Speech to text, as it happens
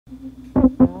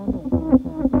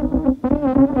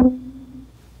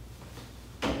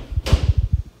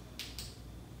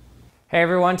Hey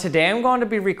everyone, today I'm going to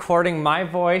be recording my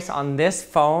voice on this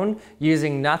phone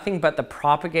using nothing but the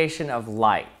propagation of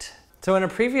light. So in a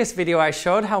previous video I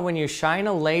showed how when you shine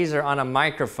a laser on a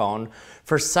microphone,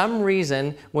 for some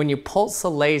reason when you pulse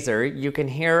the laser you can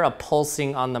hear a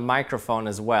pulsing on the microphone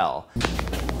as well.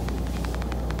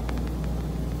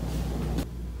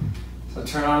 So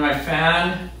turn on my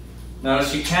fan.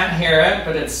 Notice you can't hear it,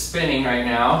 but it's spinning right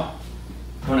now.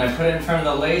 When I put it in front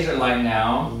of the laser light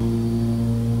now,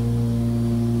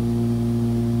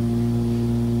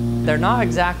 they're not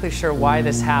exactly sure why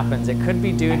this happens. It could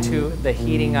be due to the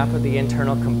heating up of the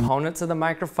internal components of the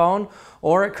microphone,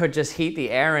 or it could just heat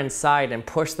the air inside and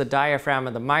push the diaphragm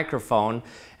of the microphone,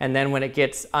 and then when it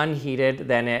gets unheated,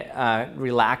 then it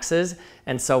relaxes.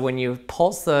 And so when you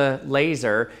pulse the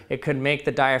laser, it could make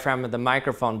the diaphragm of the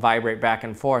microphone vibrate back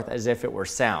and forth as if it were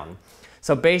sound.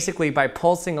 So basically by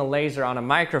pulsing a laser on a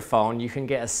microphone, you can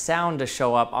get a sound to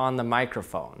show up on the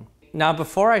microphone. Now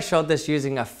before I showed this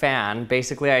using a fan,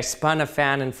 basically I spun a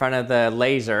fan in front of the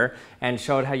laser and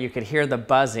showed how you could hear the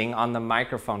buzzing on the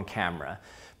microphone camera.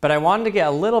 But I wanted to get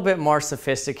a little bit more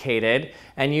sophisticated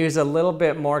and use a little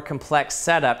bit more complex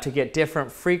setup to get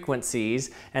different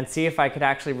frequencies and see if I could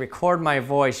actually record my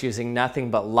voice using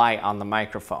nothing but light on the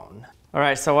microphone.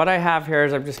 Alright, so what I have here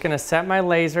is I'm just going to set my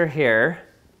laser here.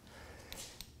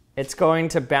 It's going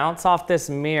to bounce off this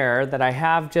mirror that I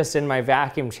have just in my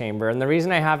vacuum chamber. And the reason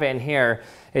I have it in here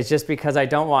is just because I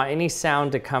don't want any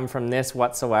sound to come from this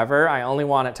whatsoever. I only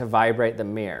want it to vibrate the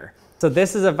mirror. So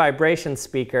this is a vibration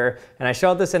speaker, and I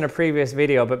showed this in a previous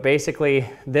video, but basically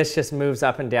this just moves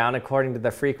up and down according to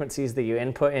the frequencies that you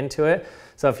input into it.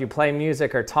 So if you play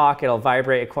music or talk, it'll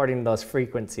vibrate according to those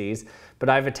frequencies. But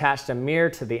I've attached a mirror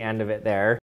to the end of it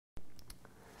there.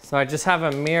 So I just have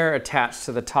a mirror attached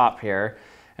to the top here.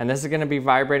 And this is going to be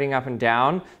vibrating up and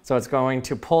down, so it's going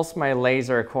to pulse my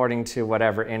laser according to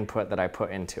whatever input that I put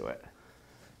into it.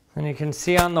 And you can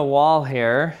see on the wall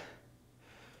here,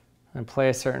 I play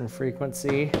a certain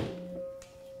frequency.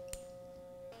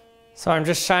 So I'm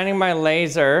just shining my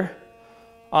laser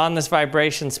on this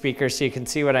vibration speaker so you can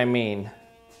see what I mean.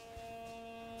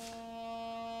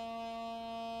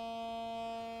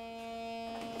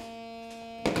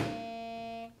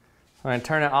 When I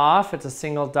turn it off, it's a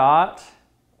single dot.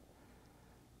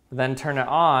 Then turn it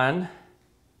on,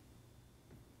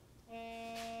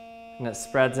 and it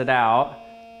spreads it out.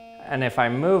 And if I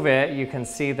move it, you can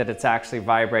see that it's actually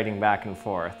vibrating back and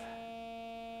forth.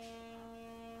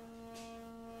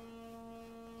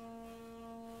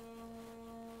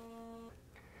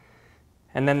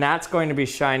 And then that's going to be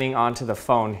shining onto the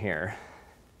phone here.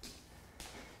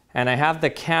 And I have the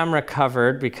camera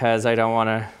covered because I don't want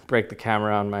to break the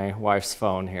camera on my wife's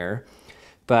phone here.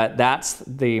 But that's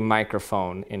the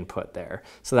microphone input there.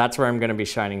 So that's where I'm going to be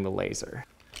shining the laser.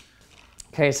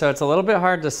 Okay, so it's a little bit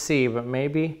hard to see, but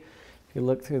maybe if you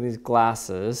look through these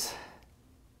glasses.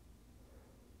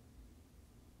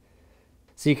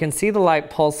 So you can see the light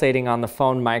pulsating on the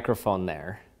phone microphone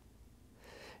there.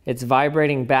 It's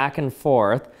vibrating back and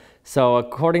forth. So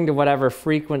according to whatever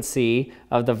frequency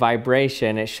of the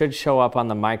vibration, it should show up on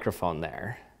the microphone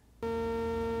there.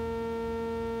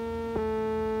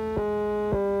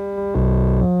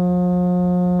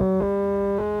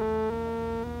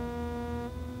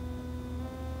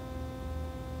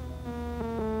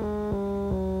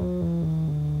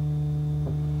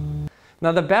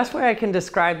 Now the best way I can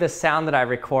describe this sound that I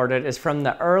recorded is from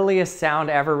the earliest sound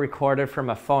ever recorded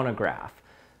from a phonograph.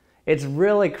 It's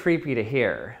really creepy to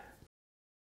hear.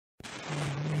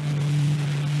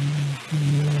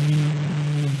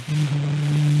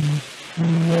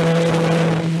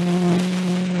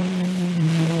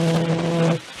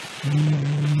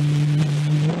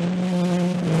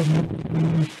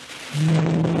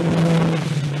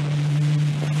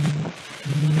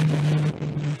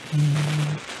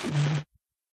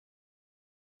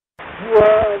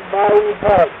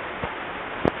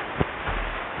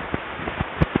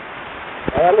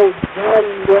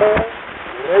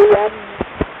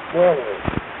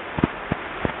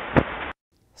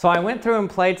 So I went through and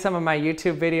played some of my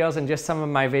YouTube videos and just some of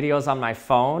my videos on my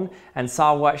phone and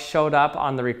saw what showed up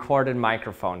on the recorded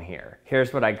microphone here.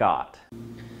 Here's what I got.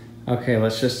 Okay,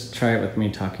 let's just try it with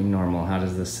me talking normal. How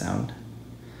does this sound?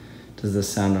 Does this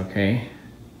sound okay?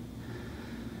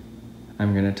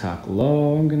 I'm gonna talk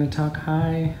low, I'm gonna talk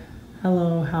high.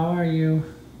 Hello, how are you?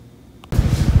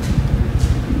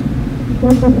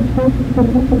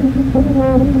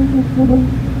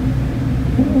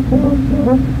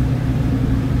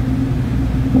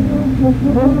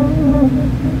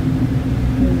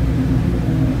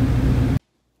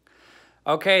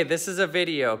 Okay, this is a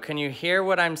video. Can you hear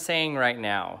what I'm saying right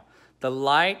now? The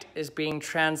light is being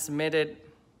transmitted.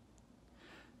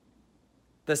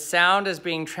 The sound is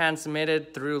being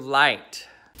transmitted through light.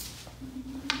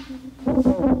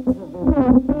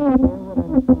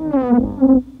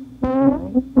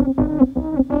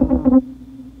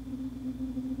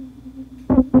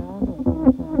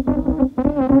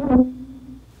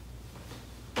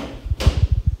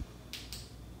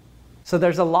 So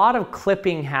there's a lot of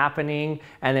clipping happening,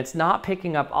 and it's not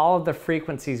picking up all of the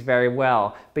frequencies very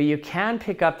well, but you can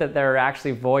pick up that there are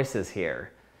actually voices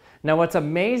here. Now what's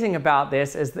amazing about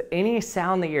this is that any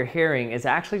sound that you're hearing is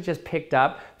actually just picked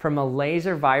up from a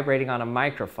laser vibrating on a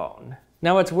microphone.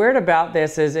 Now what's weird about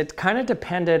this is it's kind of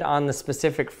depended on the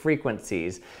specific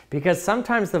frequencies, because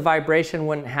sometimes the vibration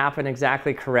wouldn't happen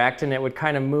exactly correct and it would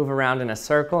kind of move around in a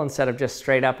circle instead of just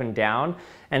straight up and down.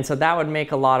 And so that would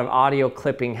make a lot of audio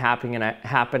clipping happen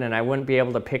and I wouldn't be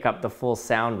able to pick up the full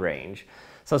sound range.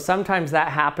 So sometimes that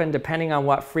happened depending on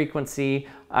what frequency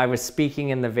I was speaking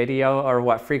in the video or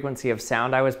what frequency of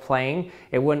sound I was playing.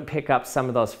 It wouldn't pick up some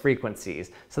of those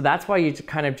frequencies. So that's why you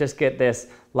kind of just get this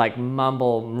like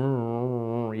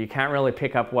mumble. You can't really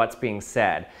pick up what's being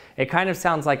said. It kind of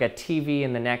sounds like a TV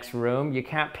in the next room. You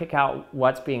can't pick out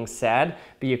what's being said,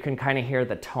 but you can kind of hear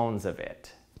the tones of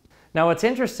it. Now what's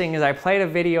interesting is I played a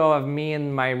video of me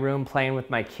in my room playing with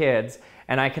my kids,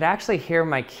 and I could actually hear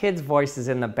my kids' voices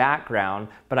in the background,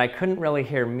 but I couldn't really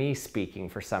hear me speaking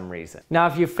for some reason. Now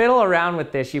if you fiddle around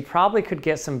with this, you probably could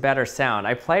get some better sound.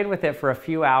 I played with it for a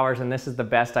few hours and this is the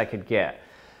best I could get.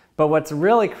 But what's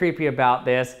really creepy about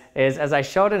this is, as I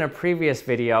showed in a previous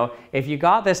video, if you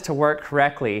got this to work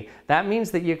correctly, that means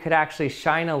that you could actually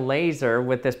shine a laser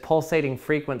with this pulsating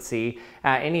frequency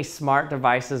at any smart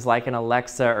devices like an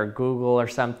Alexa or Google or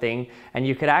something, and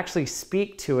you could actually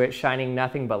speak to it shining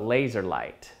nothing but laser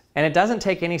light. And it doesn't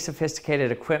take any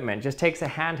sophisticated equipment, it just takes a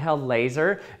handheld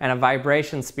laser and a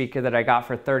vibration speaker that I got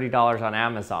for $30 on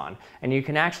Amazon. And you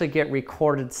can actually get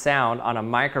recorded sound on a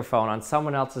microphone on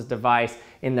someone else's device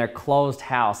in their closed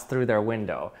house through their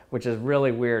window, which is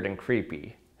really weird and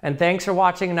creepy. And thanks for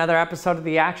watching another episode of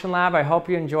the Action Lab. I hope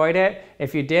you enjoyed it.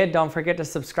 If you did, don't forget to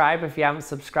subscribe if you haven't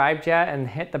subscribed yet, and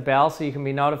hit the bell so you can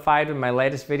be notified when my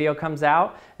latest video comes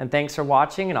out. And thanks for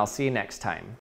watching, and I'll see you next time.